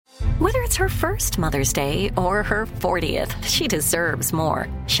Whether it's her first Mother's Day or her 40th, she deserves more.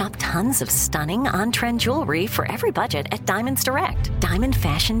 Shop tons of stunning on-trend jewelry for every budget at Diamonds Direct. Diamond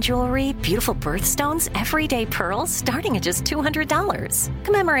fashion jewelry, beautiful birthstones, everyday pearls starting at just $200.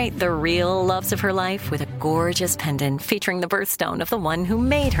 Commemorate the real loves of her life with a gorgeous pendant featuring the birthstone of the one who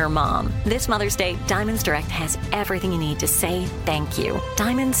made her mom. This Mother's Day, Diamonds Direct has everything you need to say thank you.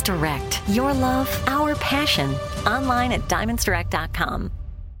 Diamonds Direct. Your love, our passion. Online at diamondsdirect.com.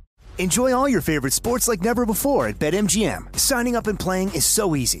 Enjoy all your favorite sports like never before at BetMGM. Signing up and playing is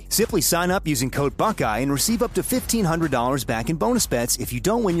so easy. Simply sign up using code Buckeye and receive up to $1,500 back in bonus bets if you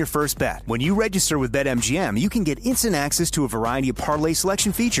don't win your first bet. When you register with BetMGM, you can get instant access to a variety of parlay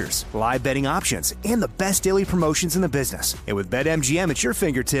selection features, live betting options, and the best daily promotions in the business. And with BetMGM at your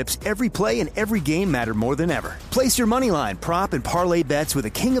fingertips, every play and every game matter more than ever. Place your moneyline, prop, and parlay bets with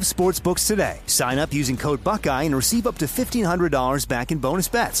the king of sportsbooks today. Sign up using code Buckeye and receive up to $1,500 back in bonus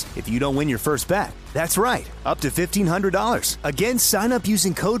bets if you don't win your first bet. That's right, up to $1,500. Again, sign up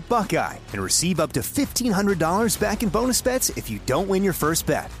using code Buckeye and receive up to $1,500 back in bonus bets if you don't win your first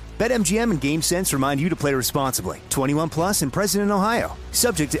bet. BetMGM and GameSense remind you to play responsibly. 21 plus and present in Ohio.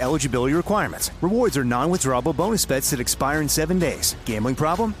 Subject to eligibility requirements. Rewards are non-withdrawable bonus bets that expire in 7 days. Gambling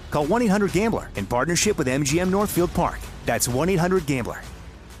problem? Call 1-800-GAMBLER in partnership with MGM Northfield Park. That's 1-800-GAMBLER.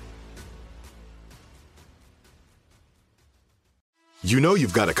 You know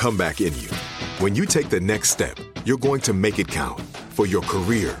you've got a comeback in you. When you take the next step, you're going to make it count. For your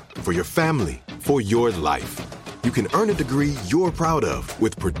career, for your family, for your life. You can earn a degree you're proud of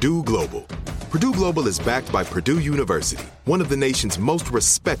with Purdue Global. Purdue Global is backed by Purdue University, one of the nation's most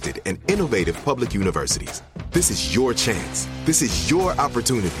respected and innovative public universities. This is your chance. This is your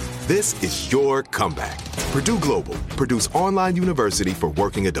opportunity. This is your comeback. Purdue Global, Purdue's online university for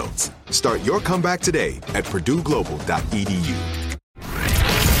working adults. Start your comeback today at purdueglobal.edu.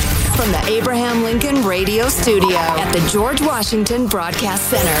 From the Abraham Lincoln Radio Studio at the George Washington Broadcast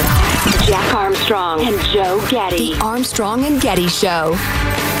Center, Jack Armstrong and Joe Getty. The Armstrong and Getty Show.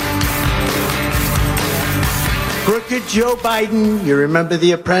 Crooked Joe Biden, you remember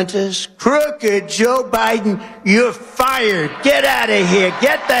The Apprentice? Crooked Joe Biden, you're fired. Get out of here.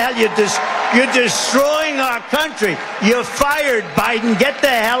 Get the hell. You're destroying our country. You're fired, Biden. Get the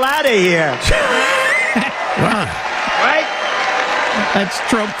hell out of here. Right? That's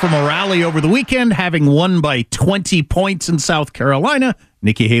Trump from a rally over the weekend, having won by 20 points in South Carolina,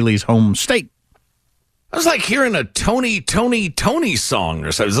 Nikki Haley's home state. I was like hearing a Tony song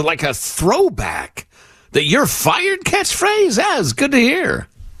or something. It was like a throwback. The "you're fired" catchphrase. Yeah, it's good to hear.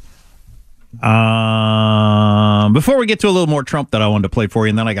 Before we get to a little more Trump that I wanted to play for you,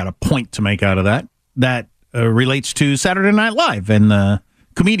 and then I got a point to make out of that. That relates to Saturday Night Live and the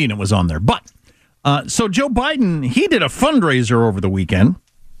comedian that was on there. But so Joe Biden, he did a fundraiser over the weekend.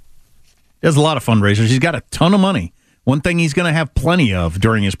 He does a lot of fundraisers. He's got a ton of money. One thing he's going to have plenty of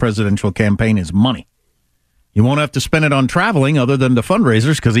during his presidential campaign is money. He won't have to spend it on traveling other than the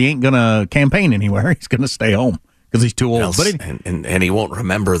fundraisers because he ain't going to campaign anywhere. He's going to stay home because he's too old. But and he won't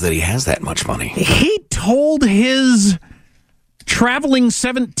remember that he has that much money. He told his traveling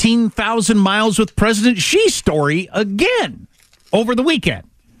 17,000 miles with President Xi story again over the weekend.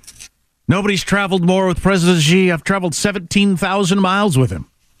 Nobody's traveled more with President Xi. I've traveled 17,000 miles with him.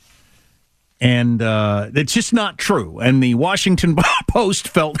 And it's just not true. And the Washington Post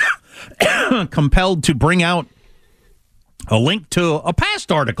felt compelled to bring out a link to a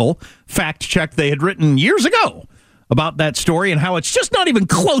past article, fact check they had written years ago about that story and how it's just not even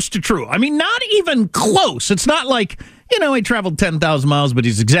close to true. I mean, not even close. It's not like, he traveled 10,000 miles, but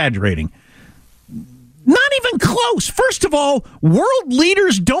he's exaggerating. Not even close. First of all, world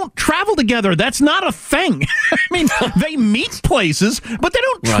leaders don't travel together. That's not a thing. I mean, they meet places, but they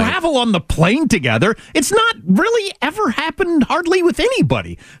don't travel on the plane together. It's not really ever happened hardly with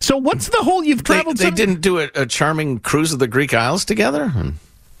anybody. So what's the whole you've traveled? They didn't do a charming cruise of the Greek Isles together?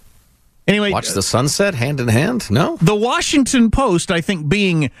 Anyway, watch the sunset hand in hand? No? The Washington Post, I think,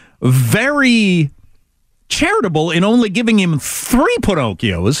 being very charitable in only giving him 3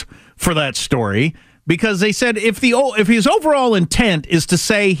 Pinocchios for that story, because they said if his overall intent is to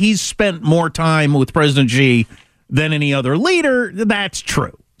say he's spent more time with President Xi than any other leader, that's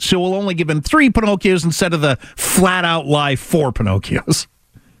true. So we'll only give him 3 Pinocchios instead of the flat-out lie 4 Pinocchios.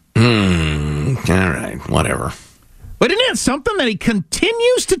 All right, whatever. But isn't it something that he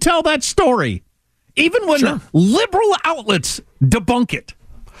continues to tell that story, even when liberal outlets debunk it?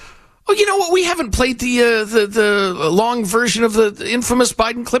 Oh, you know what? We haven't played the long version of the infamous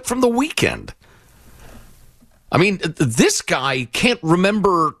Biden clip from the weekend. I mean, this guy can't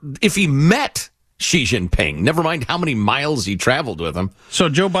remember if he met Xi Jinping. Never mind how many miles he traveled with him. So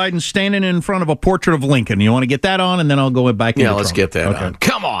Joe Biden's standing in front of a portrait of Lincoln. You want to get that on, and then I'll go back into let's Trump. get that on.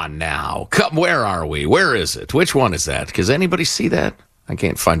 Come on now. Where are we? Where is it? Which one is that? Does anybody see that? I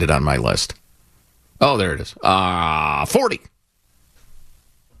can't find it on my list. Oh, there it is. 40.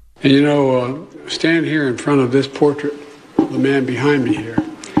 And stand here in front of this portrait, the man behind me here.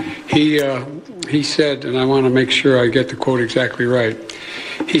 He said, and I want to make sure I get the quote exactly right.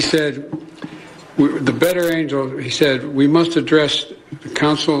 He said, the better angel, he said, we must address the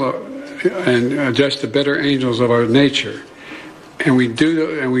council and address the better angels of our nature. And we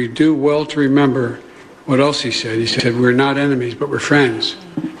do well to remember what else he said. He said, we're not enemies, but we're friends.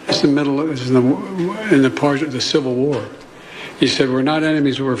 It's in the part of the Civil War. He said, we're not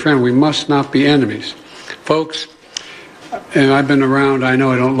enemies, but we're friends. We must not be enemies. Folks, and I've been around, I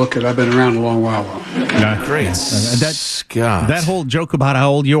know I don't look it, I've been around a long while. Great. That whole joke about how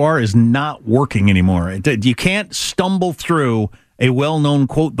old you are is not working anymore. You can't stumble through a well-known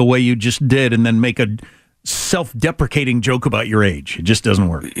quote the way you just did and then make a self-deprecating joke about your age. It just doesn't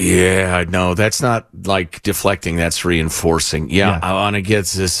work. Yeah, no, that's not like deflecting, that's reinforcing. Yeah. I want to get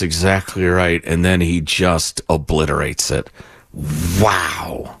this exactly right, and then he just obliterates it.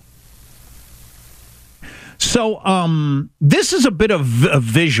 Wow. So this is a bit of a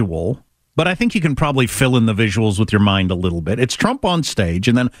visual, but I think you can probably fill in the visuals with your mind a little bit. It's Trump on stage,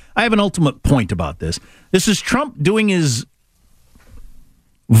 and then I have an ultimate point about this. This is Trump doing his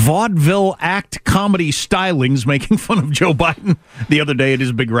vaudeville act comedy stylings, making fun of Joe Biden the other day at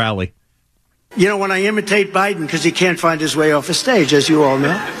his big rally. When I imitate Biden, because he can't find his way off a stage, as you all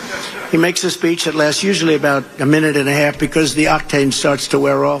know, he makes a speech that lasts usually about a minute and a half because the octane starts to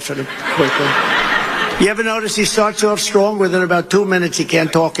wear off quickly. You ever notice he starts off strong? Within about 2 minutes, he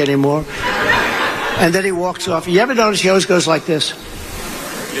can't talk anymore. And then he walks off. You ever notice he always goes like this?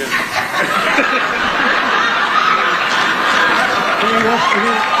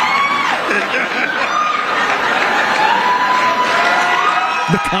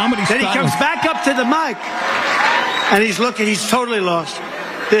 The comedy Then he comes back up to the mic, and he's totally lost.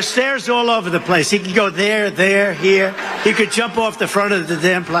 There's stairs all over the place. He can go there, here. He could jump off the front of the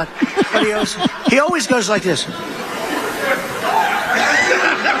damn plot. But he always goes like this.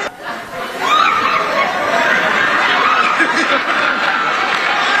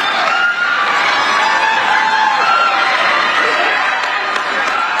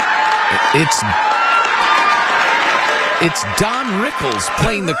 It's Don Rickles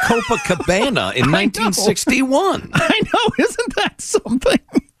playing the Copacabana in 1961. I know, isn't that something?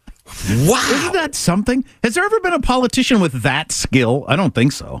 Wow. Isn't that something? Has there ever been a politician with that skill? I don't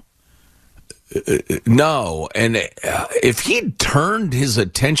think so. No, and if he'd turned his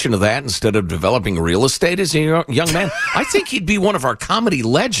attention to that instead of developing real estate as a young man, I think he'd be one of our comedy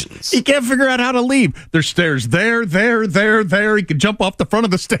legends. He can't figure out how to leave. There's stairs there. He could jump off the front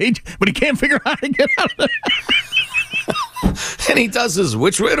of the stage, but he can't figure out how to get out of there. And he does his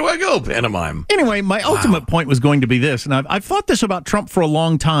 "which way do I go" pantomime. Anyway, my ultimate point was going to be this, and I've thought this about Trump for a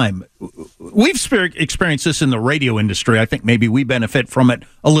long time. We've experienced this in the radio industry. I think maybe we benefit from it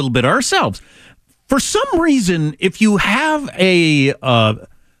a little bit ourselves. For some reason, if you have a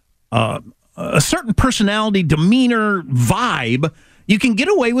certain personality, demeanor, vibe, you can get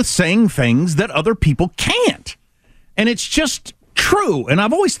away with saying things that other people can't. And it's just true. And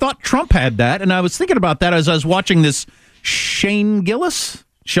I've always thought Trump had that, and I was thinking about that as I was watching this Shane Gillis,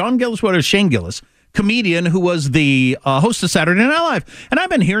 comedian who was the host of Saturday Night Live. And I've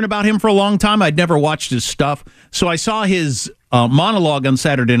been hearing about him for a long time. I'd never watched his stuff. So I saw his monologue on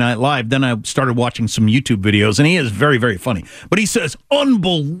Saturday Night Live. Then I started watching some YouTube videos, and he is very, very funny. But he says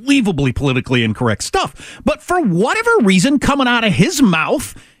unbelievably politically incorrect stuff. But for whatever reason, coming out of his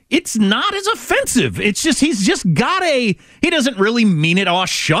mouth, it's not as offensive. It's just, he's just got he doesn't really mean it, aw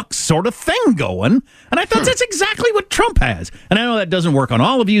shucks sort of thing going. And I thought that's exactly what Trump has. And I know that doesn't work on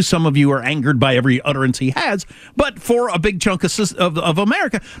all of you. Some of you are angered by every utterance he has. But for a big chunk of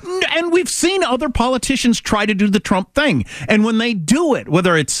America, and we've seen other politicians try to do the Trump thing. And when they do it,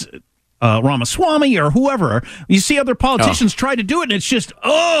 whether it's Ramaswamy or whoever, you see other politicians try to do it, and it's just,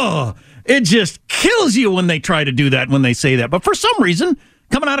 it just kills you when they try to do that, when they say that. But for some reason,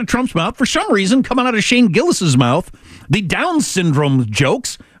 coming out of Trump's mouth, for some reason, coming out of Shane Gillis's mouth, the Down syndrome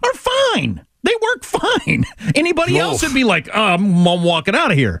jokes are fine. They work fine. Anybody else would be like, I'm walking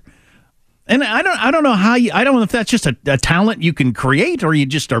out of here. And I don't know how I don't know if that's just a talent you can create, or you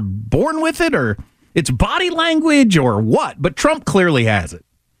just are born with it, or it's body language, or what. But Trump clearly has it.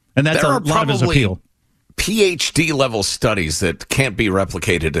 And that's a lot of his appeal. PhD level studies that can't be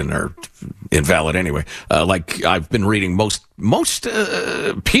replicated and are invalid anyway. Like I've been reading most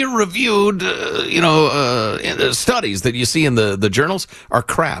peer reviewed, studies that you see in the journals are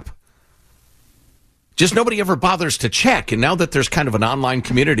crap. Just nobody ever bothers to check. And now that there's kind of an online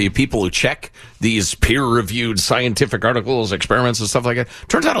community of people who check these peer-reviewed scientific articles, experiments, and stuff like that,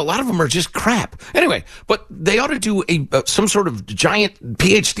 turns out a lot of them are just crap. Anyway, but they ought to do some sort of giant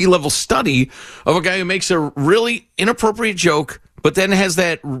PhD-level study of a guy who makes a really inappropriate joke, but then has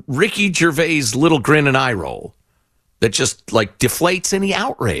that Ricky Gervais little grin and eye roll that just, like, deflates any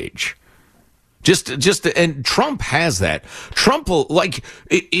outrage. And Trump has that. Trump will, like,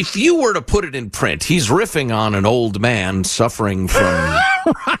 if you were to put it in print, he's riffing on an old man suffering from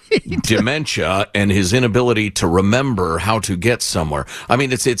dementia and his inability to remember how to get somewhere. I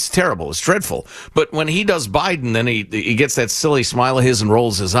mean, it's terrible. It's dreadful. But when he does Biden, then he gets that silly smile of his and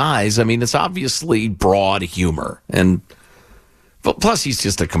rolls his eyes. I mean, it's obviously broad humor. And plus, he's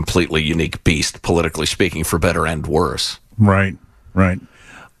just a completely unique beast, politically speaking, for better and worse. Right.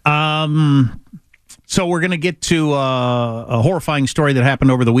 So we're going to get to a horrifying story that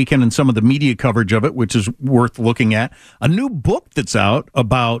happened over the weekend and some of the media coverage of it, which is worth looking at. A new book that's out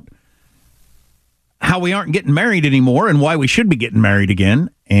about how we aren't getting married anymore and why we should be getting married again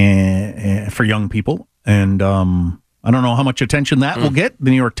for young people. And I don't know how much attention that will get. The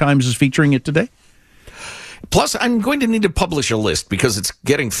New York Times is featuring it today. Plus, I'm going to need to publish a list because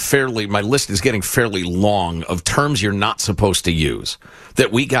my list is getting fairly long of terms you're not supposed to use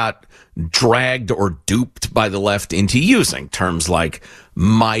that we got dragged or duped by the left into using. Terms like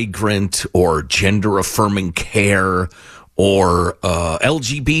migrant or gender-affirming care or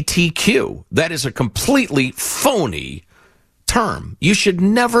LGBTQ. That is a completely phony term. You should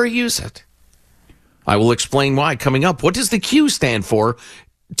never use it. I will explain why coming up. What does the Q stand for?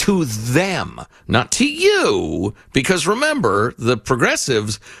 To them, not to you, because remember, the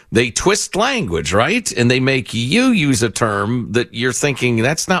progressives, they twist language, right? And they make you use a term that you're thinking,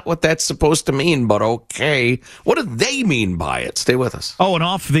 that's not what that's supposed to mean, but okay. What do they mean by it? Stay with us. Oh, and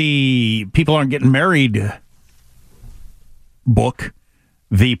off the People Aren't Getting Married book,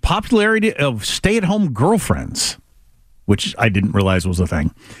 the popularity of stay-at-home girlfriends, which I didn't realize was a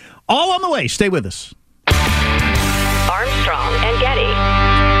thing. All on the way. Stay with us. Armstrong and Getty.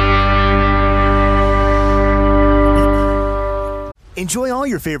 Enjoy all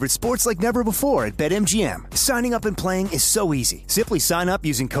your favorite sports like never before at BetMGM. Signing up and playing is so easy. Simply sign up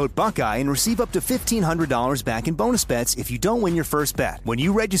using code Buckeye and receive up to $1,500 back in bonus bets if you don't win your first bet. When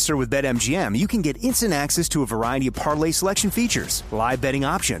you register with BetMGM, you can get instant access to a variety of parlay selection features, live betting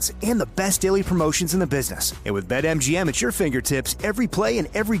options, and the best daily promotions in the business. And with BetMGM at your fingertips, every play and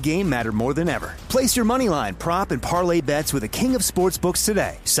every game matter more than ever. Place your moneyline, prop, and parlay bets with the king of sportsbooks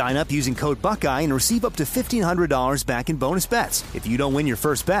today. Sign up using code Buckeye and receive up to $1,500 back in bonus bets if you don't win your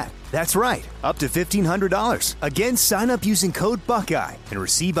first bet. That's right, up to $1,500. Again, sign up using code Buckeye and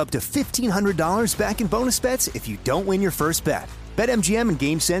receive up to $1,500 back in bonus bets if you don't win your first bet. BetMGM and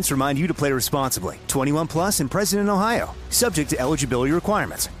GameSense remind you to play responsibly. 21 plus and present in Ohio. Subject to eligibility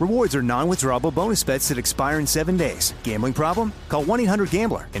requirements. Rewards are non-withdrawable bonus bets that expire in 7 days. Gambling problem? Call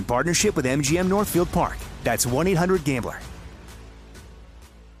 1-800-GAMBLER in partnership with MGM Northfield Park. That's 1-800-GAMBLER.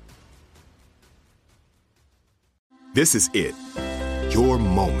 This is it. Your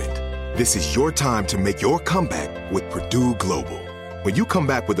moment. This is your time to make your comeback with Purdue Global. When you come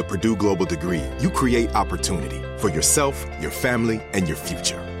back with a Purdue Global degree, you create opportunity for yourself, your family, and your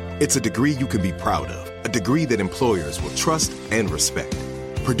future. It's a degree you can be proud of, a degree that employers will trust and respect.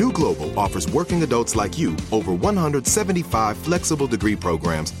 Purdue Global offers working adults like you over 175 flexible degree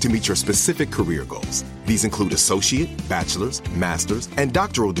programs to meet your specific career goals. These include associate, bachelor's, master's, and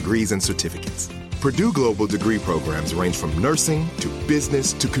doctoral degrees and certificates. Purdue Global degree programs range from nursing to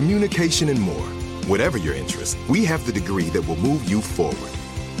business to communication and more. Whatever your interest, we have the degree that will move you forward.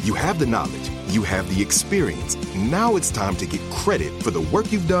 You have the knowledge, you have the experience. Now it's time to get credit for the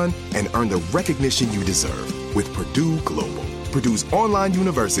work you've done and earn the recognition you deserve with Purdue Global, Purdue's online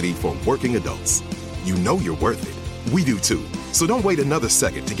university for working adults. You know you're worth it. We do too. So don't wait another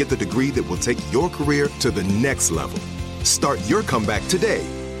second to get the degree that will take your career to the next level. Start your comeback today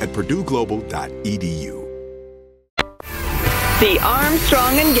at purdueglobal.edu. The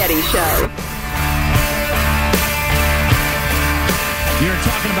Armstrong and Getty Show. You were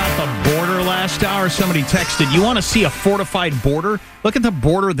talking about the border last hour. Somebody texted, you want to see a fortified border? Look at the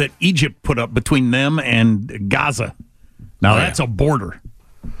border that Egypt put up between them and Gaza. Now, that's a border.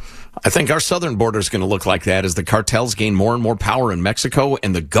 I think our southern border is going to look like that as the cartels gain more and more power in Mexico,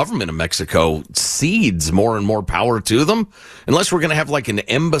 and the government of Mexico cedes more and more power to them. Unless we're going to have like an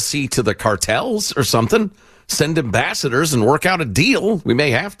embassy to the cartels or something, send ambassadors and work out a deal. We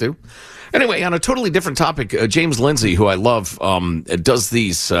may have to. Anyway, on a totally different topic, James Lindsay, who I love, does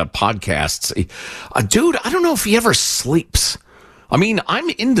these podcasts. Dude, I don't know if he ever sleeps. I mean, I'm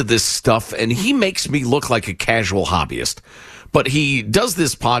into this stuff, and he makes me look like a casual hobbyist. But he does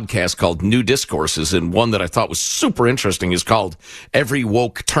this podcast called New Discourses, and one that I thought was super interesting is called Every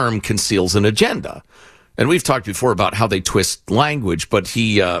Woke Term Conceals an Agenda. And we've talked before about how they twist language, but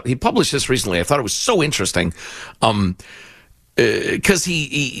he published this recently. I thought it was so interesting because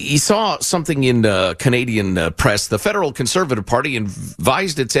he saw something in Canadian press. The Federal Conservative Party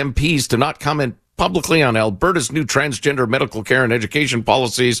advised its MPs to not comment publicly on Alberta's new transgender medical care and education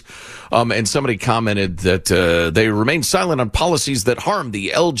policies. And somebody commented that they remain silent on policies that harm the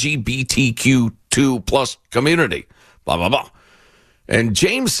LGBTQ2 plus community. Blah, blah, blah. And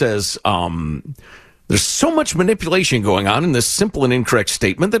James says there's so much manipulation going on in this simple and incorrect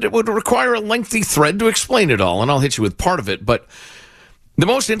statement that it would require a lengthy thread to explain it all. And I'll hit you with part of it. But the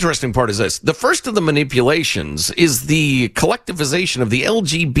most interesting part is this. The first of the manipulations is the collectivization of the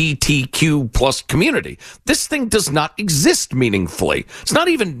LGBTQ plus community. This thing does not exist meaningfully. It's not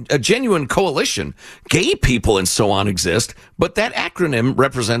even a genuine coalition. Gay people and so on exist, but that acronym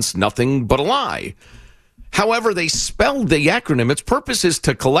represents nothing but a lie. However, they spelled the acronym. Its purpose is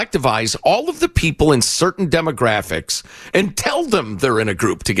to collectivize all of the people in certain demographics and tell them they're in a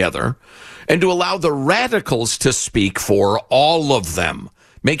group together, and to allow the radicals to speak for all of them,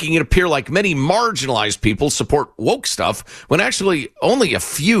 making it appear like many marginalized people support woke stuff when actually only a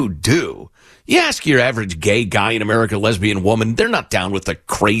few do. You ask your average gay guy in America, lesbian woman, they're not down with the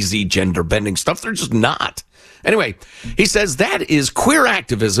crazy gender-bending stuff. They're just not. Anyway, he says that is queer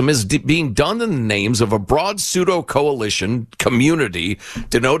activism is being done in the names of a broad pseudo-coalition community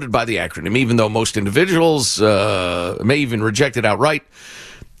denoted by the acronym, even though most individuals may even reject it outright.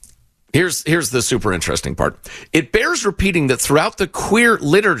 Here's the super interesting part. It bears repeating that throughout the queer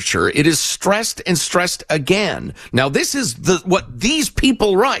literature, it is stressed and stressed again. Now, this is what these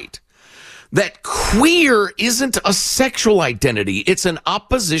people write. That queer isn't a sexual identity. It's an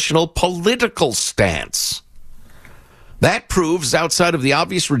oppositional political stance. That proves, outside of the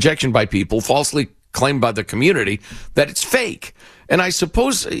obvious rejection by people, falsely claimed by the community, that it's fake. And I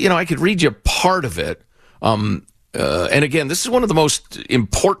suppose, I could read you part of it. And again, this is one of the most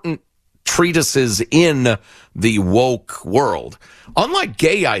important treatises in the woke world. Unlike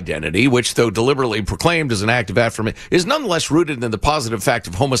gay identity, which, though deliberately proclaimed as an act of affirmation, is nonetheless rooted in the positive fact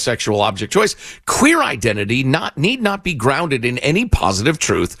of homosexual object choice, queer identity need not be grounded in any positive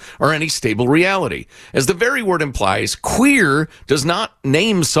truth or any stable reality. As the very word implies, queer does not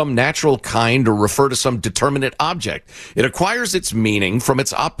name some natural kind or refer to some determinate object. It acquires its meaning from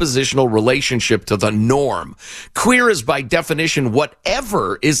its oppositional relationship to the norm. Queer is by definition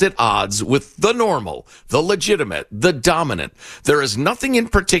whatever is at odds with the normal, the legitimate, the dominant. There is nothing in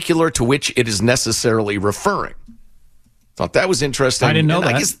particular to which it is necessarily referring. Thought that was interesting. I didn't know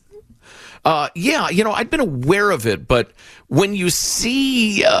that. I guess, I'd been aware of it, but when you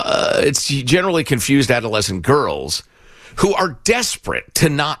see it's generally confused adolescent girls who are desperate to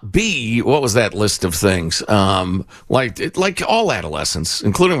not be, what was that list of things? Like all adolescents,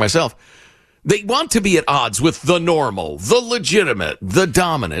 including myself. They want to be at odds with the normal, the legitimate, the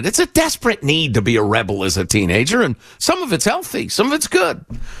dominant. It's a desperate need to be a rebel as a teenager, and some of it's healthy, some of it's good.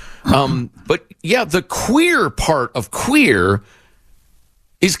 But yeah, the queer part of queer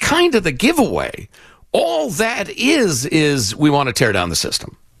is kind of the giveaway. All that is we want to tear down the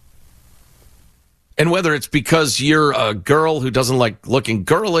system. And whether it's because you're a girl who doesn't like looking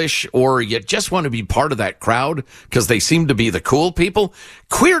girlish or you just want to be part of that crowd because they seem to be the cool people,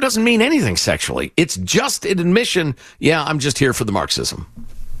 queer doesn't mean anything sexually. It's just an admission, I'm just here for the Marxism.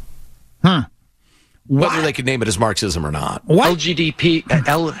 Whether they could name it as Marxism or not.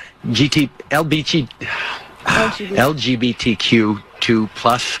 LGBTQ2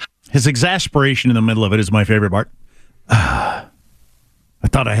 plus. His exasperation in the middle of it is my favorite part. I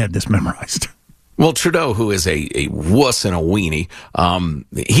thought I had this memorized. Well, Trudeau, who is a wuss and a weenie,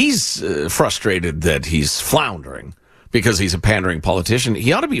 he's frustrated that he's floundering because he's a pandering politician.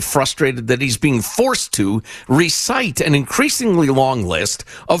 He ought to be frustrated that he's being forced to recite an increasingly long list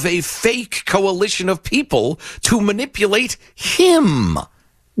of a fake coalition of people to manipulate him.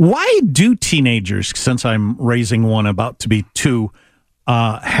 Why do teenagers, since I'm raising one about to be 2,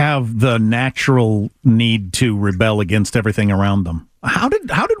 have the natural need to rebel against everything around them? How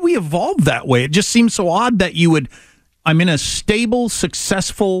did we evolve that way? It just seems so odd that I'm in a stable,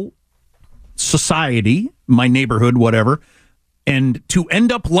 successful society, my neighborhood, whatever, and to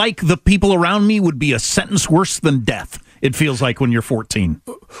end up like the people around me would be a sentence worse than death. It feels like when you're 14.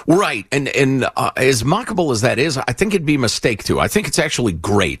 Right. And as mockable as that is, I think it'd be a mistake, too. I think it's actually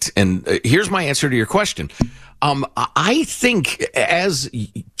great. And here's my answer to your question. I think as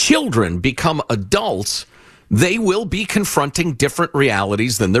children become adults, they will be confronting different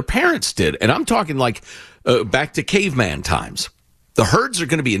realities than their parents did. And I'm talking like back to caveman times. The herds are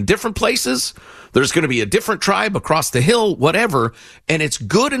going to be in different places. There's going to be a different tribe across the hill, whatever. And it's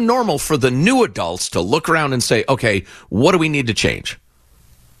good and normal for the new adults to look around and say, okay, what do we need to change?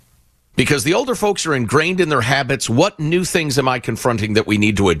 Because the older folks are ingrained in their habits. What new things am I confronting that we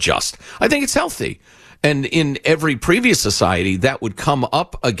need to adjust? I think it's healthy. And in every previous society, that would come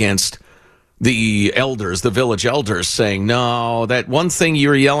up against the elders, the village elders, saying, no, that one thing you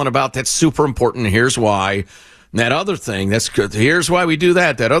were yelling about, that's super important. Here's why. And that other thing, that's good. Here's why we do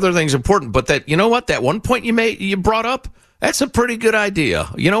that. That other thing's important. But that, you know what? That one point you brought up, that's a pretty good idea.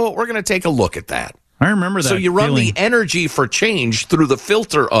 You know what? We're going to take a look at that. I remember that. So you run the energy for change through the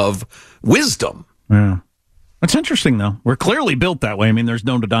filter of wisdom. Yeah. That's interesting, though. We're clearly built that way. I mean, there's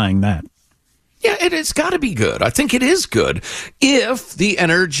no denying that. Yeah, it's got to be good. I think it is good if the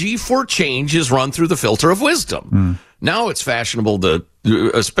energy for change is run through the filter of wisdom. Now it's fashionable to,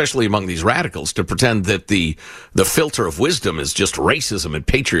 especially among these radicals, to pretend that the filter of wisdom is just racism and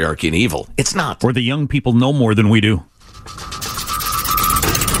patriarchy and evil. It's not. Or the young people know more than we do.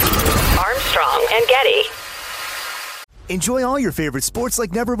 Armstrong and Getty. Enjoy all your favorite sports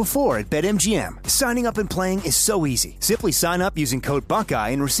like never before at BetMGM. Signing up and playing is so easy. Simply sign up using code Buckeye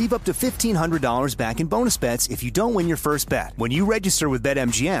and receive up to $1,500 back in bonus bets if you don't win your first bet. When you register with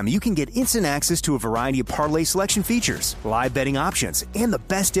BetMGM, you can get instant access to a variety of parlay selection features, live betting options, and the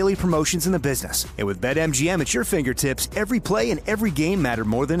best daily promotions in the business. And with BetMGM at your fingertips, every play and every game matter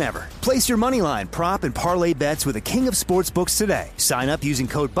more than ever. Place your moneyline, prop, and parlay bets with the king of sportsbooks today. Sign up using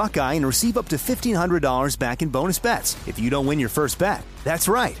code Buckeye and receive up to $1,500 back in bonus bets if you don't win your first bet. That's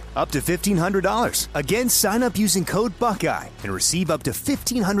right, up to $1,500. Again, sign up using code Buckeye and receive up to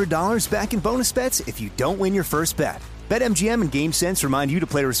 $1,500 back in bonus bets if you don't win your first bet. BetMGM and GameSense remind you to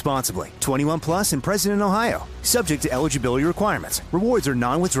play responsibly. 21 plus and present in Ohio. Subject to eligibility requirements. Rewards are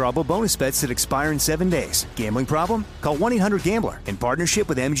non-withdrawable bonus bets that expire in 7 days. Gambling problem? Call 1-800-GAMBLER in partnership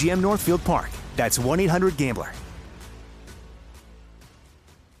with MGM Northfield Park. That's 1-800-GAMBLER.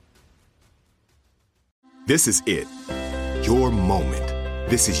 This is it. Your moment.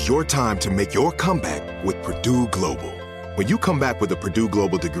 This is your time to make your comeback with Purdue Global. When you come back with a Purdue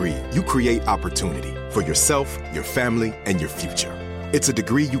Global degree, you create opportunity for yourself, your family, and your future. It's a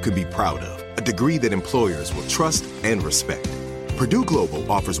degree you can be proud of, a degree that employers will trust and respect. Purdue Global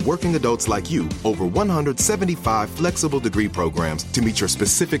offers working adults like you over 175 flexible degree programs to meet your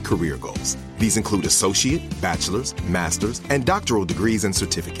specific career goals. These include associate, bachelor's, master's, and doctoral degrees and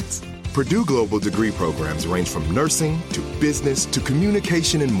certificates. Purdue Global degree programs range from nursing to business to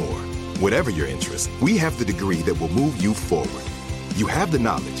communication and more. Whatever your interest, we have the degree that will move you forward. You have the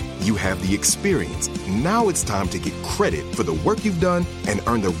knowledge, you have the experience. Now it's time to get credit for the work you've done and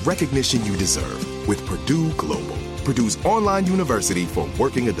earn the recognition you deserve with Purdue Global, Purdue's online university for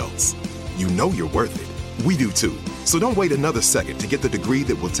working adults. You know you're worth it. We do too. So don't wait another second to get the degree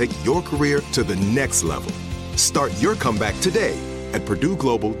that will take your career to the next level. Start your comeback today at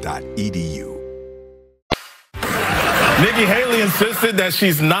purdueglobal.edu. Nikki Haley insisted that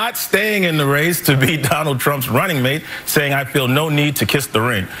she's not staying in the race to be Donald Trump's running mate, saying, "I feel no need to kiss the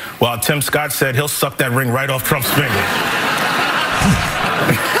ring," while Tim Scott said he'll suck that ring right off Trump's finger.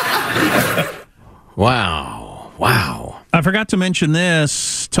 Wow. I forgot to mention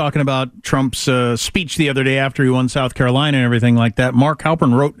this, talking about Trump's speech the other day after he won South Carolina and everything like that. Mark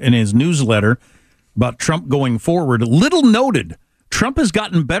Halpern wrote in his newsletter about Trump going forward, little noted, Trump has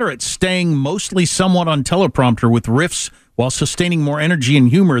gotten better at staying mostly somewhat on teleprompter with riffs while sustaining more energy and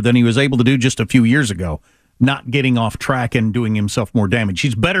humor than he was able to do just a few years ago, not getting off track and doing himself more damage.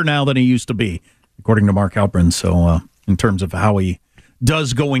 He's better now than he used to be, according to Mark Halpern. So in terms of how he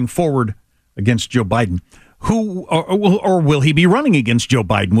does going forward against Joe Biden. Or will he be running against Joe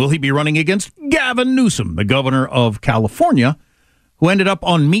Biden? Will he be running against Gavin Newsom, the governor of California, who ended up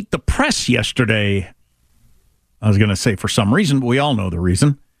on Meet the Press yesterday? I was going to say for some reason, but we all know the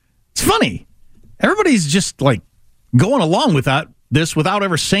reason. It's funny. Everybody's just like going along with this without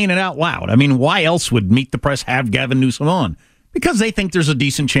ever saying it out loud. I mean, why else would Meet the Press have Gavin Newsom on? Because they think there's a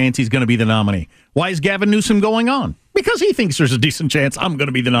decent chance he's going to be the nominee. Why is Gavin Newsom going on? Because he thinks there's a decent chance I'm going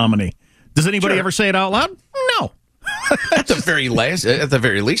to be the nominee. Does anybody ever say it out loud? No. At the very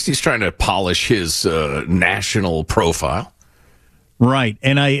least, he's trying to polish his national profile. Right.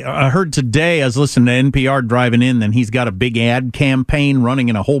 And I heard today, I was listening to NPR driving in, and he's got a big ad campaign running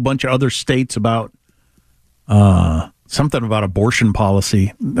in a whole bunch of other states about something about abortion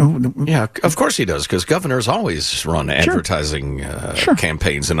policy. Yeah, of course he does, because governors always run advertising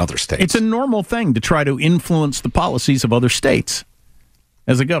campaigns in other states. It's a normal thing to try to influence the policies of other states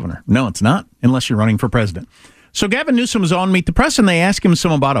as a governor. No, it's not, unless you're running for president. So Gavin Newsom was on Meet the Press, and they asked him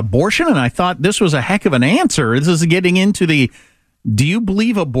some about abortion, and I thought this was a heck of an answer. This is getting into the, do you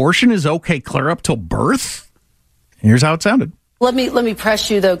believe abortion is okay clear up till birth? Here's how it sounded. Let me press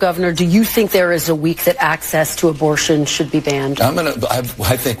you, though, Governor. Do you think there is a week that access to abortion should be banned? I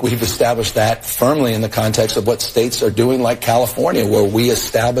think we've established that firmly in the context of what states are doing, like California, where we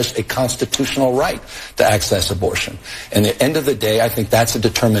established a constitutional right to access abortion. And at the end of the day, I think that's a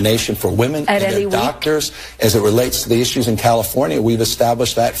determination for women and their doctors. As it relates to the issues in California, we've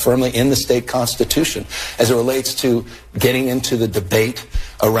established that firmly in the state constitution. As it relates to getting into the debate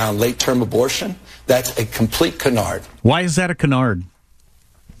around late-term abortion, that's a complete canard. Why is that a canard?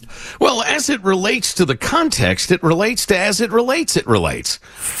 Well, as it relates to the context, it relates to as it relates, it relates.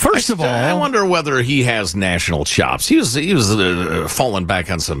 First of all, I wonder whether he has national chops. He was falling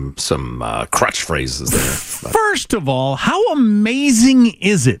back on some crutch phrases there. First of all, how amazing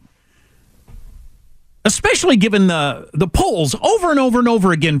is it? Especially given the polls over and over and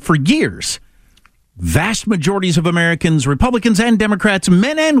over again for years. Vast majorities of Americans, Republicans and Democrats,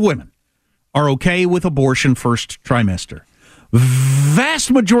 men and women, are okay with abortion first trimester. Vast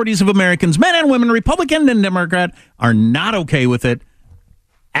majorities of Americans, men and women, Republican and Democrat, are not okay with it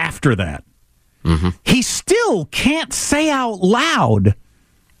after that. Mm-hmm. He still can't say out loud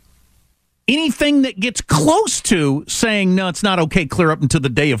anything that gets close to saying, no, it's not okay, clear up until the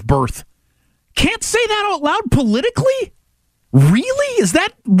day of birth. Can't say that out loud politically? Really? Is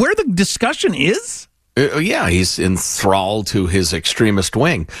that where the discussion is? Yeah, he's enthralled to his extremist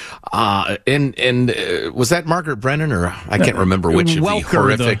wing. And was that Margaret Brennan, or I can't remember which of the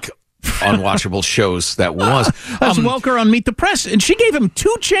horrific, unwatchable shows that was. That's Welker on Meet the Press, and she gave him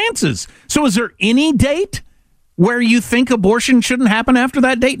 2 chances. So is there any date where you think abortion shouldn't happen after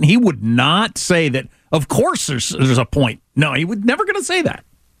that date? And he would not say that, of course there's a point. No, he would never going to say that.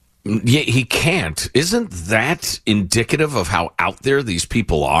 Yeah, he can't. Isn't that indicative of how out there these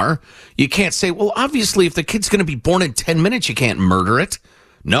people are? You can't say, well, obviously, if the kid's going to be born in 10 minutes, you can't murder it.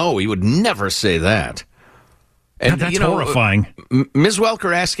 No, he would never say that. And that's horrifying. Ms.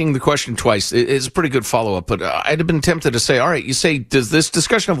 Welker asking the question twice is a pretty good follow-up, but I'd have been tempted to say, all right, you say, does this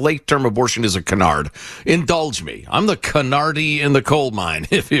discussion of late-term abortion is a canard? Indulge me. I'm the canardy in the coal mine,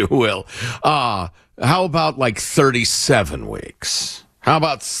 if you will. How about like 37 weeks? How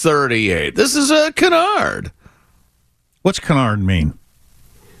about 38? This is a canard. What's canard mean?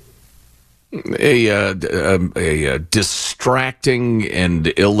 A distracting and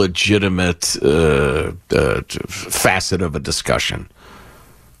illegitimate facet of a discussion.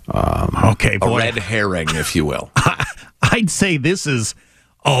 Okay, boy. A red herring, if you will. I'd say this is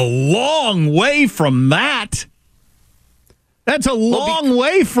a long way from that. That's a long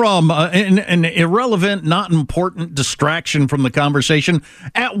way from an irrelevant, not important distraction from the conversation.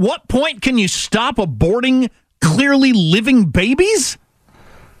 At what point can you stop aborting clearly living babies?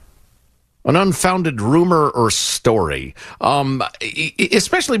 An unfounded rumor or story.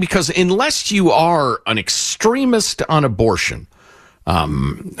 Especially because unless you are an extremist on abortion,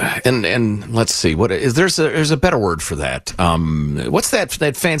 and let's see, there's a better word for that. What's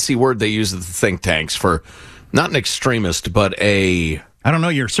that fancy word they use at the think tanks for? Not an extremist, but I don't know,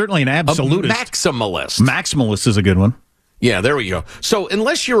 you're certainly an absolutist. A maximalist. Maximalist is a good one. Yeah, there we go. So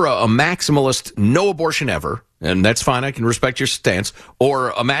unless you're a maximalist, no abortion ever, and that's fine, I can respect your stance, or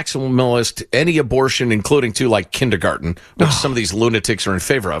a maximalist, any abortion, including to like kindergarten, which some of these lunatics are in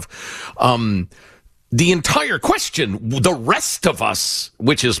favor of, the entire question, the rest of us,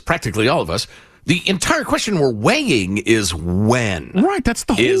 which is practically all of us, the entire question we're weighing is when. Right, that's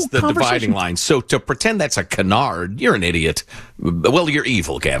the whole is the dividing line. So to pretend that's a canard, you're an idiot. Well, you're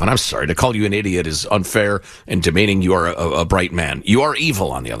evil, Gavin. I'm sorry. To call you an idiot is unfair and demeaning. You are a bright man. You are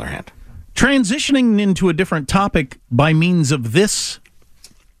evil, on the other hand. Transitioning into a different topic by means of this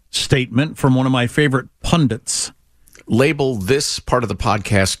statement from one of my favorite pundits. Label this part of the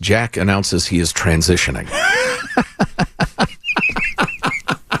podcast, Jack announces he is transitioning.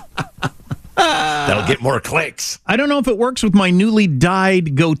 That'll get more clicks. I don't know if it works with my newly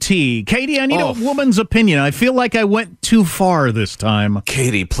dyed goatee. Katie, I need a woman's opinion. I feel like I went too far this time.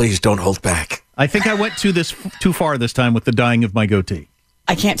 Katie, please don't hold back. I think I went too far this time with the dyeing of my goatee.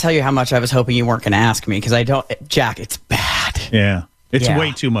 I can't tell you how much I was hoping you weren't going to ask me, because I don't... Jack, it's bad. Yeah. It's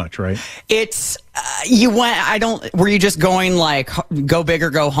way too much, right? It's You went, were you just going like go big or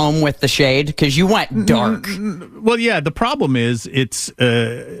go home with the shade? Because you went dark. Well, yeah, the problem is it's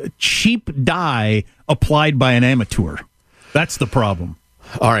cheap dye applied by an amateur. That's the problem.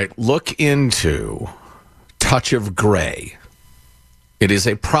 All right, look into Touch of Gray. It is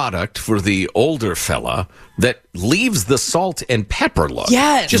a product for the older fella that leaves the salt and pepper look.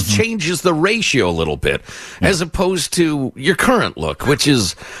 Yes. Just changes the ratio a little bit, as opposed to your current look, which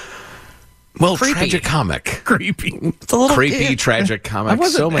is, well, tragicomic. Creepy. It's a little creepy, tragicomic.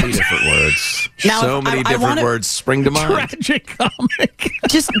 So many different words. Now, so many different words spring to mind. Tragicomic.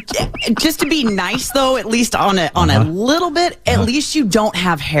 Just to be nice, though, at least on a little bit, at least you don't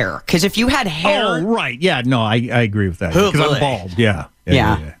have hair. Because if you had hair... Oh, right. Yeah, no, I agree with that. Because I'm bald. Yeah.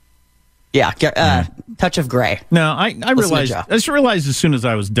 Touch of Gray. No, I realized as soon as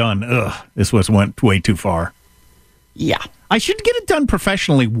I was done, this went way too far. Yeah. I should get it done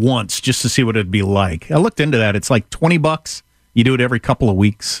professionally once just to see what it'd be like. I looked into that. It's like $20. You do it every couple of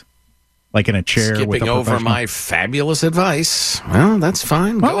weeks, like in a chair. Skipping over my fabulous advice. Well, that's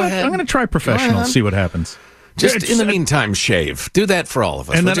fine. Go ahead. I'm going to try professional, see what happens. Just in the meantime, shave. Do that for all of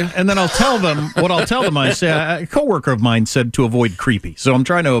us. And then I'll tell them what I'll tell them. I say a coworker of mine said to avoid creepy, so I'm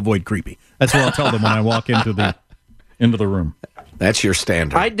trying to avoid creepy. That's what I'll tell them when I walk into the room. That's your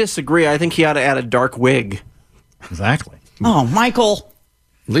standard. I disagree. I think he ought to add a dark wig. Exactly. Oh, Michael.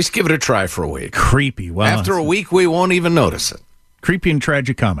 At least give it a try for a week. Creepy. Well, after a week, we won't even notice it. Creepy and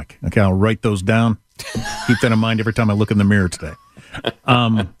tragicomic. Okay, I'll write those down. Keep that in mind every time I look in the mirror today.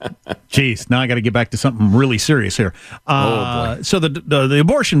 Geez, now I got to get back to something really serious here. Oh boy! So the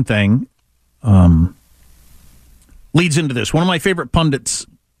abortion thing leads into this. One of my favorite pundits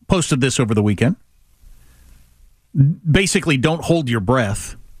posted this over the weekend. Basically, don't hold your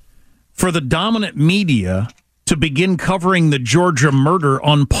breath for the dominant media to begin covering the Georgia murder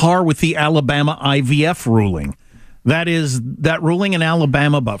on par with the Alabama IVF ruling. That is that ruling in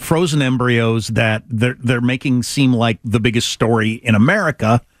Alabama about frozen embryos that they're making seem like the biggest story in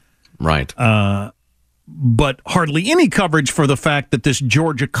America. Right. But hardly any coverage for the fact that this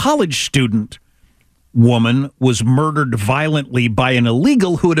Georgia college student woman was murdered violently by an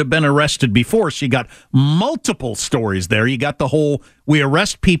illegal who had been arrested before. So you got multiple stories there. You got the whole, we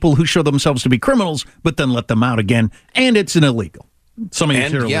arrest people who show themselves to be criminals, but then let them out again. And it's an illegal.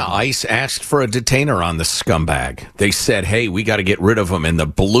 ICE asked for a detainer on the scumbag. They said, hey, we got to get rid of him. And the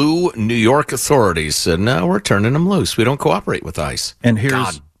blue New York authorities said, no, we're turning him loose. We don't cooperate with ICE. And here's...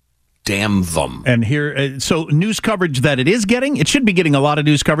 God damn them. And here, so news coverage that it should be getting a lot of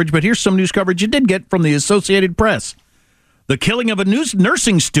news coverage, but here's some news coverage it did get from the Associated Press. The killing of a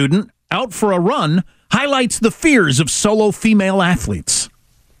nursing student out for a run highlights the fears of solo female athletes.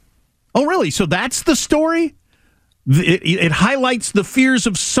 Oh, really? So that's the story? It highlights the fears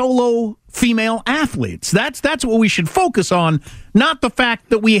of solo female athletes. That's what we should focus on, not the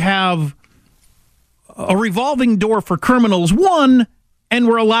fact that we have a revolving door for criminals, one, and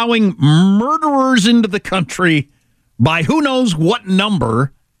we're allowing murderers into the country by who knows what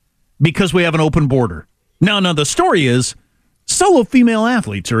number because we have an open border. Now, the story is solo female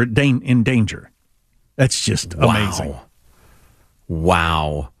athletes are in danger. That's just amazing.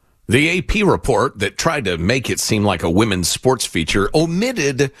 Wow. The AP report that tried to make it seem like a women's sports feature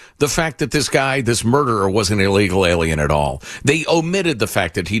omitted the fact that this murderer was an illegal alien at all. They omitted the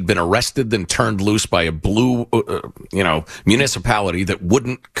fact that he'd been arrested, then turned loose by a blue, municipality that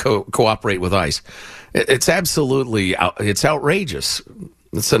wouldn't cooperate with ICE. It's absolutely, it's outrageous.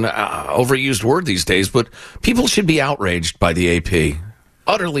 It's an overused word these days, but people should be outraged by the AP.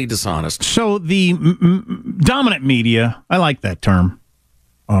 Utterly dishonest. So the dominant media, I like that term.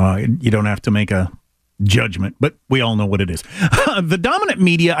 You don't have to make a judgment, but we all know what it is. The dominant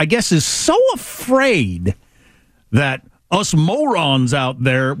media, I guess, is so afraid that us morons out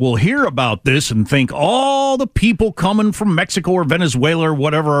there will hear about this and think all the people coming from Mexico or Venezuela or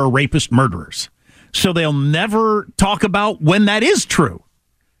whatever are rapist murderers. So they'll never talk about when that is true,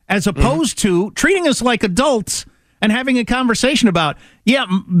 as opposed to treating us like adults and having a conversation about,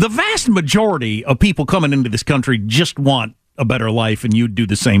 the vast majority of people coming into this country just want a better life, and you'd do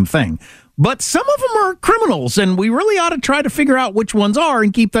the same thing. But some of them are criminals, and we really ought to try to figure out which ones are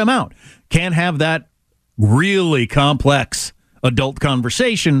and keep them out. Can't have that really complex adult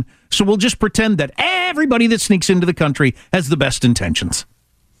conversation, so we'll just pretend that everybody that sneaks into the country has the best intentions.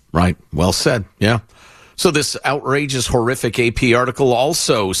 Right. Well said. Yeah. So this outrageous, horrific AP article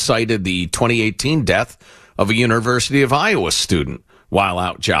also cited the 2018 death of a University of Iowa student while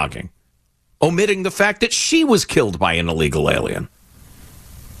out jogging, omitting the fact that she was killed by an illegal alien.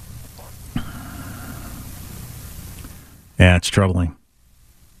 Yeah, it's troubling.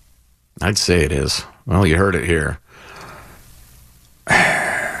 I'd say it is. Well, you heard it here.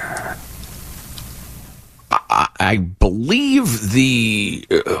 I believe the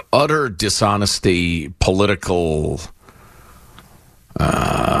utter dishonesty, political,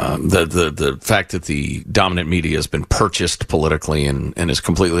 the fact that the dominant media has been purchased politically and is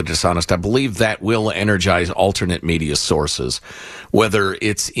completely dishonest, I believe that will energize alternate media sources, whether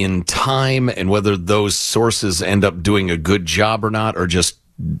it's in time and whether those sources end up doing a good job or not, or just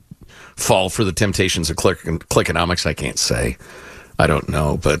fall for the temptations of clickonomics. I can't say. I don't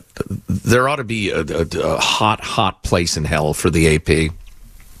know, but there ought to be a hot place in hell for the AP.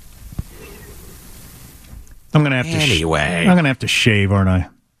 I'm gonna have to I'm gonna have to shave, aren't I?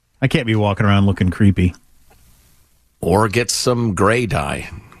 I can't be walking around looking creepy. Or get some gray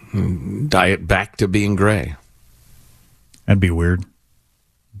dye, dye it back to being gray. That'd be weird.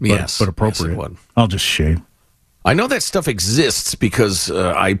 Yes, but appropriate. Yes, it would. I'll just shave. I know that stuff exists because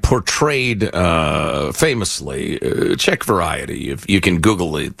I portrayed famously, check Variety. If you can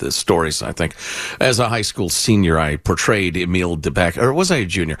Google the stories, I think. As a high school senior, I portrayed Emile Debac, or was I a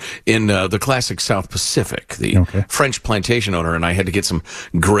junior, in the classic South Pacific, the French plantation owner, and I had to get some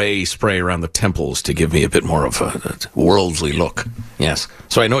gray spray around the temples to give me a bit more of a worldly look. Yes.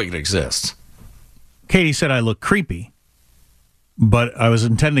 So I know it exists. Katie said I look creepy, but I was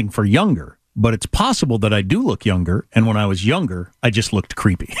intending for younger. But it's possible that I do look younger, and when I was younger, I just looked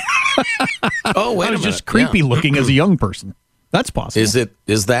creepy. Oh, wait a minute. I was just creepy looking as a young person. That's possible.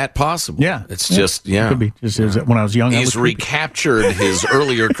 Is that possible? Yeah. It's just, It could be. Just when I was young, He's recaptured his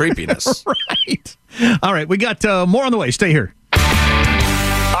earlier creepiness. Right. All right, we got more on the way. Stay here.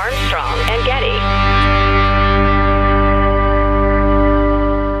 Armstrong and Getty.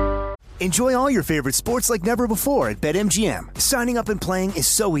 Enjoy all your favorite sports like never before at BetMGM. Signing up and playing is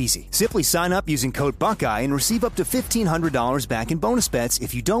so easy. Simply sign up using code Buckeye and receive up to $1,500 back in bonus bets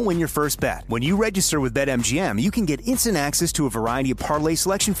if you don't win your first bet. When you register with BetMGM, you can get instant access to a variety of parlay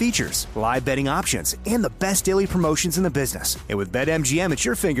selection features, live betting options, and the best daily promotions in the business. And with BetMGM at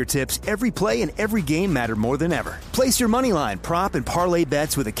your fingertips, every play and every game matter more than ever. Place your moneyline, prop, and parlay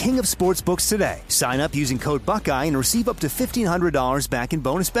bets with the king of sportsbooks today. Sign up using code Buckeye and receive up to $1,500 back in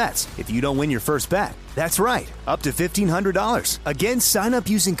bonus bets if you don't win your first bet. That's right, up to $1,500. Again, sign up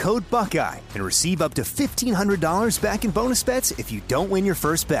using code Buckeye and receive up to $1,500 back in bonus bets if you don't win your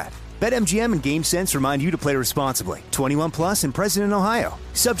first bet. BetMGM and GameSense remind you to play responsibly. 21 plus and present in Ohio.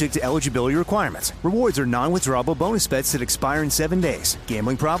 Subject to eligibility requirements. Rewards are non-withdrawable bonus bets that expire in 7 days.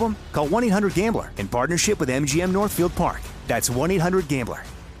 Gambling problem? Call 1-800-GAMBLER in partnership with MGM Northfield Park. That's 1-800-GAMBLER.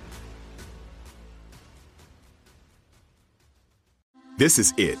 This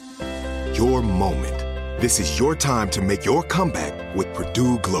is it. Your moment. This is your time to make your comeback with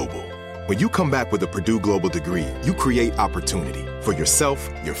Purdue Global. When you come back with a Purdue Global degree, you create opportunity for yourself,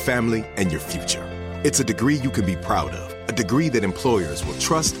 your family, and your future. It's a degree you can be proud of, a degree that employers will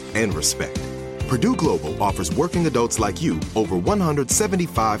trust and respect. Purdue Global offers working adults like you over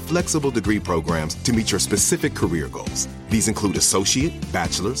 175 flexible degree programs to meet your specific career goals. These include associate,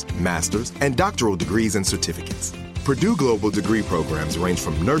 bachelor's, master's, and doctoral degrees and certificates. Purdue Global degree programs range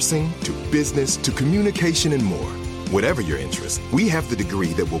from nursing to business to communication and more. Whatever your interest, we have the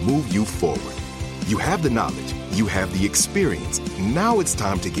degree that will move you forward. You have the knowledge, you have the experience. Now it's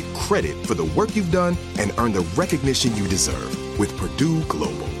time to get credit for the work you've done and earn the recognition you deserve with Purdue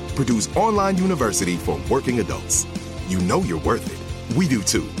Global, Purdue's online university for working adults. You know you're worth it. We do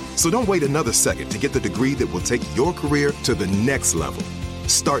too. So don't wait another second to get the degree that will take your career to the next level.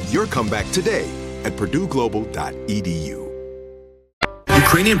 Start your comeback today at purdueglobal.edu.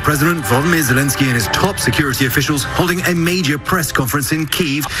 Ukrainian President Volodymyr Zelensky and his top security officials holding a major press conference in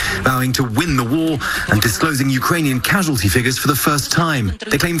Kyiv, vowing to win the war and disclosing Ukrainian casualty figures for the first time.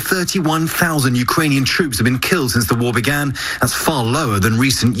 They claim 31,000 Ukrainian troops have been killed since the war began. That's far lower than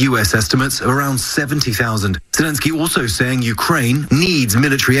recent U.S. estimates of around 70,000. Zelensky also saying Ukraine needs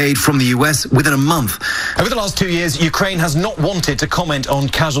military aid from the U.S. within a month. Over the last 2 years, Ukraine has not wanted to comment on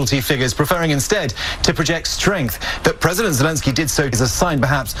casualty figures, preferring instead to project strength. That President Zelensky did so is a sign,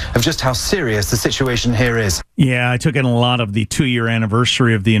 perhaps, of just how serious the situation here is. Yeah, I took in a lot of the 2-year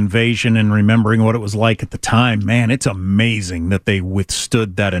anniversary of the invasion and remembering what it was like at the time. Man, it's amazing that they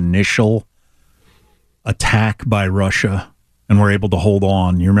withstood that initial attack by Russia and were able to hold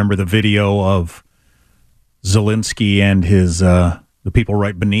on. You remember the video of Zelensky and his the people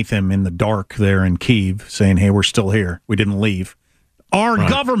right beneath him in the dark there in Kyiv saying, hey, we're still here. We didn't leave. Our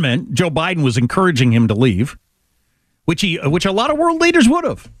government, Joe Biden, was encouraging him to leave, which a lot of world leaders would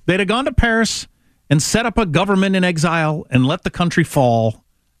have. They'd have gone to Paris and set up a government in exile and let the country fall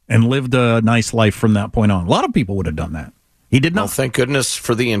and lived a nice life from that point on. A lot of people would have done that. He did not. Well, thank goodness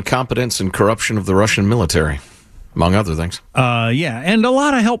for the incompetence and corruption of the Russian military, among other things. Yeah, and a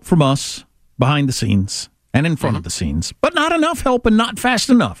lot of help from us behind the scenes and in front of the scenes, but not enough help and not fast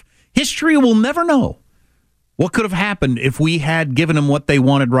enough. History will never know what could have happened if we had given them what they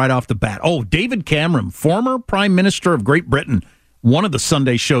wanted right off the bat. Oh, David Cameron, former Prime Minister of Great Britain, one of the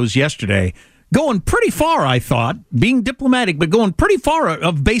Sunday shows yesterday, going pretty far, I thought, being diplomatic, but going pretty far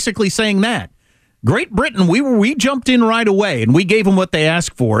of basically saying that. Great Britain, we jumped in right away, and we gave them what they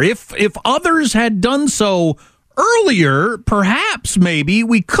asked for. If others had done so earlier, perhaps, maybe,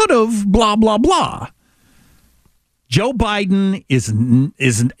 we could have blah, blah, blah. Joe Biden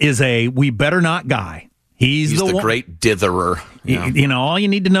is a we better not guy. He's the great ditherer. Yeah. You know, all you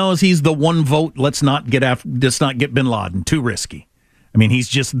need to know is he's the one vote. Let's not get Bin Laden. Too risky. I mean, he's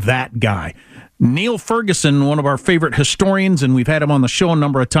just that guy. Neil Ferguson, one of our favorite historians, and we've had him on the show a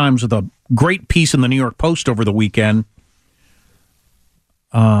number of times with a great piece in the New York Post over the weekend,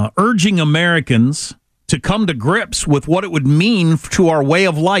 urging Americans to come to grips with what it would mean to our way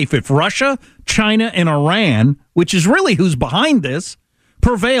of life if Russia, China, and Iran, which is really who's behind this,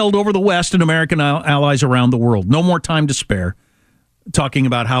 prevailed over the West and American allies around the world. No more time to spare. Talking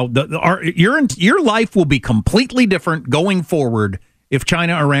about how your life will be completely different going forward if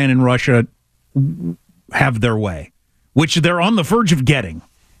China, Iran, and Russia have their way, which they're on the verge of getting.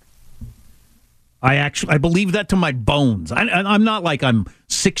 I believe that to my bones. I'm not like I'm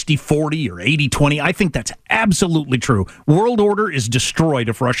 60-40 or 80-20. I think that's absolutely true. World order is destroyed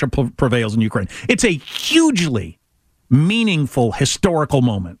if Russia prevails in Ukraine. It's a hugely meaningful historical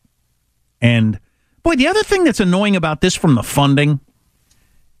moment. And, boy, the other thing that's annoying about this from the funding,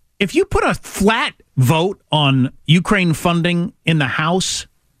 if you put a flat vote on Ukraine funding in the House,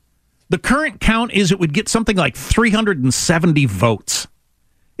 the current count is it would get something like 370 votes.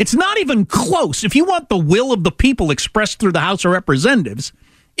 It's not even close. If you want the will of the people expressed through the House of Representatives,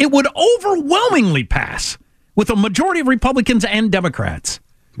 it would overwhelmingly pass with a majority of Republicans and Democrats.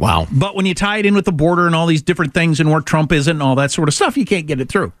 Wow. But when you tie it in with the border and all these different things and where Trump isn't and all that sort of stuff, you can't get it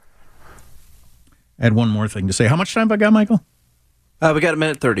through. I had one more thing to say. How much time have I got, Michael? We got a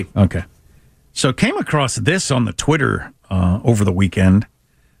minute 30. Okay. So came across this on the Twitter over the weekend.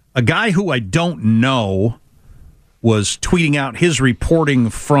 A guy who I don't know was tweeting out his reporting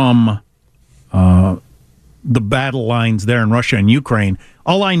from the battle lines there in Russia and Ukraine.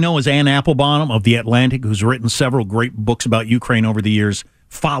 All I know is Ann Applebaum of The Atlantic, who's written several great books about Ukraine over the years,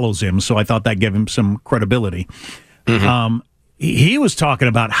 follows him, so I thought that gave him some credibility. Mm-hmm. He was talking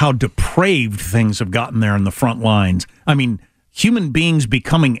about how depraved things have gotten there in the front lines. I mean, human beings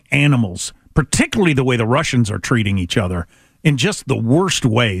becoming animals, particularly the way the Russians are treating each other, in just the worst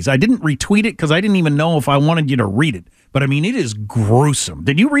ways. I didn't retweet it because I didn't even know if I wanted you to read it. But, I mean, it is gruesome.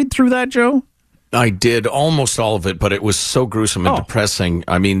 Did you read through that, Joe? I did almost all of it, but it was so gruesome and depressing.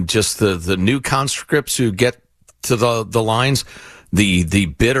 I mean, just the new conscripts who get to the lines, the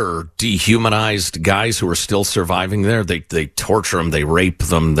bitter, dehumanized guys who are still surviving there, they torture them, they rape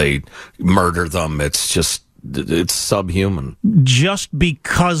them, they murder them. It's subhuman. Just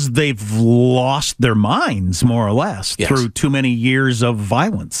because they've lost their minds, more or less, through too many years of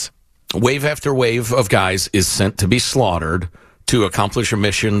violence. Wave after wave of guys is sent to be slaughtered to accomplish a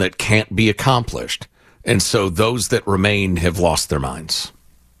mission that can't be accomplished. And so those that remain have lost their minds.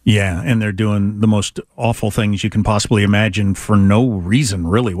 Yeah, and they're doing the most awful things you can possibly imagine for no reason,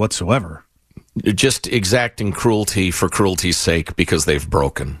 really, whatsoever. Just exacting cruelty for cruelty's sake because they've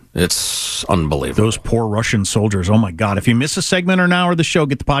broken. It's unbelievable. Those poor Russian soldiers. Oh, my God. If you miss a segment or an hour of the show,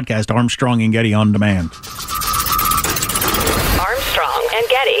 get the podcast Armstrong and Getty on demand. Armstrong and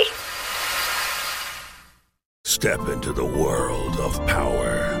Getty. Step into the world of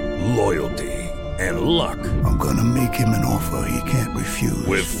power, loyalty, and luck. I'm going to make him an offer he can't refuse.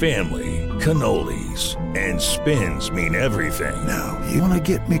 With family, cannolis, and spins mean everything. Now, you want to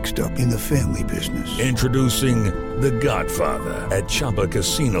get mixed up in the family business. Introducing The Godfather at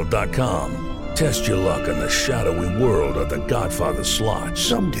ChumbaCasino.com. Test your luck in the shadowy world of The Godfather slot.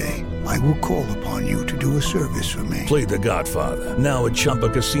 Someday, I will call upon you to do a service for me. Play The Godfather, now at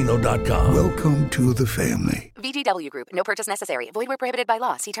ChumbaCasino.com. Welcome to the family. VGW Group. No purchase necessary. Void where prohibited by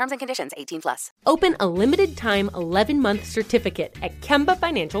law. See terms and conditions. 18+. Open a limited-time 11-month certificate at Kemba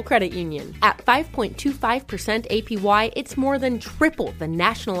Financial Credit Union. At 5.25% APY, it's more than triple the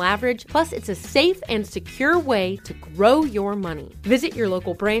national average. Plus, it's a safe and secure way to grow your money. Visit your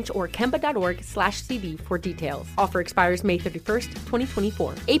local branch or Kemba.org/CD for details. Offer expires May 31st,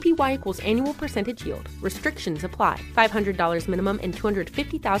 2024. APY APY equals annual percentage yield. Restrictions apply. $500 minimum and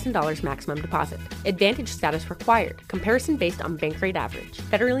 $250,000 maximum deposit. Advantage status required. Comparison based on bank rate average.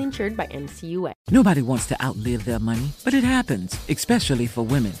 Federally insured by NCUA. Nobody wants to outlive their money, but it happens, especially for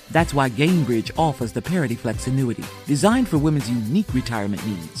women. That's why Gainbridge offers the Parity Flex annuity, designed for women's unique retirement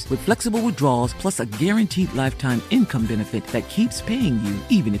needs, with flexible withdrawals plus a guaranteed lifetime income benefit that keeps paying you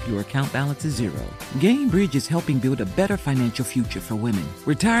even if your account balance is zero. Gainbridge is helping build a better financial future for women.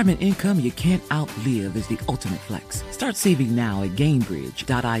 Retirement income you can't outlive is the ultimate flex. Start saving now at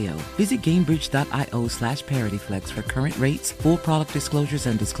Gainbridge.io. Visit Gainbridge.io/ParityFlex for current rates, full product disclosures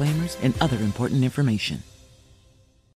and disclaimers, and other important information.